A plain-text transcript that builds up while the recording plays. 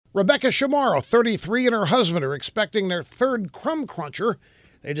Rebecca Chamorro, 33, and her husband are expecting their third crumb cruncher.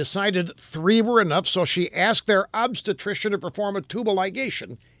 They decided 3 were enough, so she asked their obstetrician to perform a tubal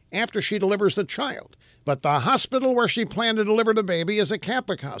ligation after she delivers the child. But the hospital where she planned to deliver the baby is a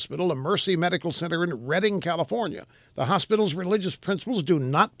Catholic hospital, a Mercy Medical Center in Redding, California. The hospital's religious principles do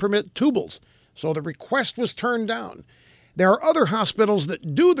not permit tubals, so the request was turned down. There are other hospitals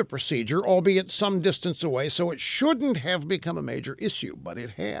that do the procedure, albeit some distance away, so it shouldn't have become a major issue, but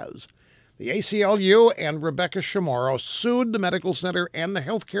it has. The ACLU and Rebecca Chamorro sued the medical center and the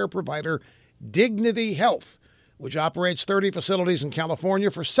healthcare provider Dignity Health, which operates 30 facilities in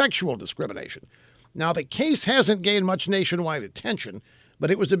California, for sexual discrimination. Now, the case hasn't gained much nationwide attention,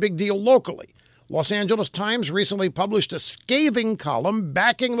 but it was a big deal locally. Los Angeles Times recently published a scathing column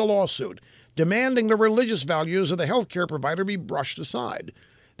backing the lawsuit, demanding the religious values of the healthcare provider be brushed aside.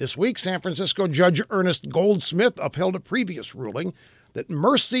 This week, San Francisco Judge Ernest Goldsmith upheld a previous ruling that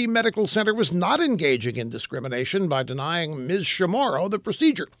Mercy Medical Center was not engaging in discrimination by denying Ms. Chamorro the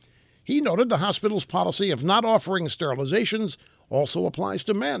procedure. He noted the hospital's policy of not offering sterilizations also applies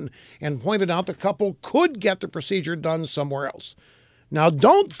to men, and pointed out the couple could get the procedure done somewhere else. Now,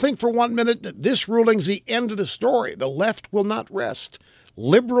 don't think for 1 minute that this ruling's the end of the story. The left will not rest.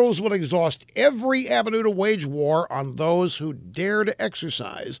 Liberals will exhaust every avenue to wage war on those who dare to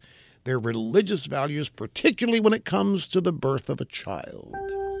exercise their religious values, particularly when it comes to the birth of a child.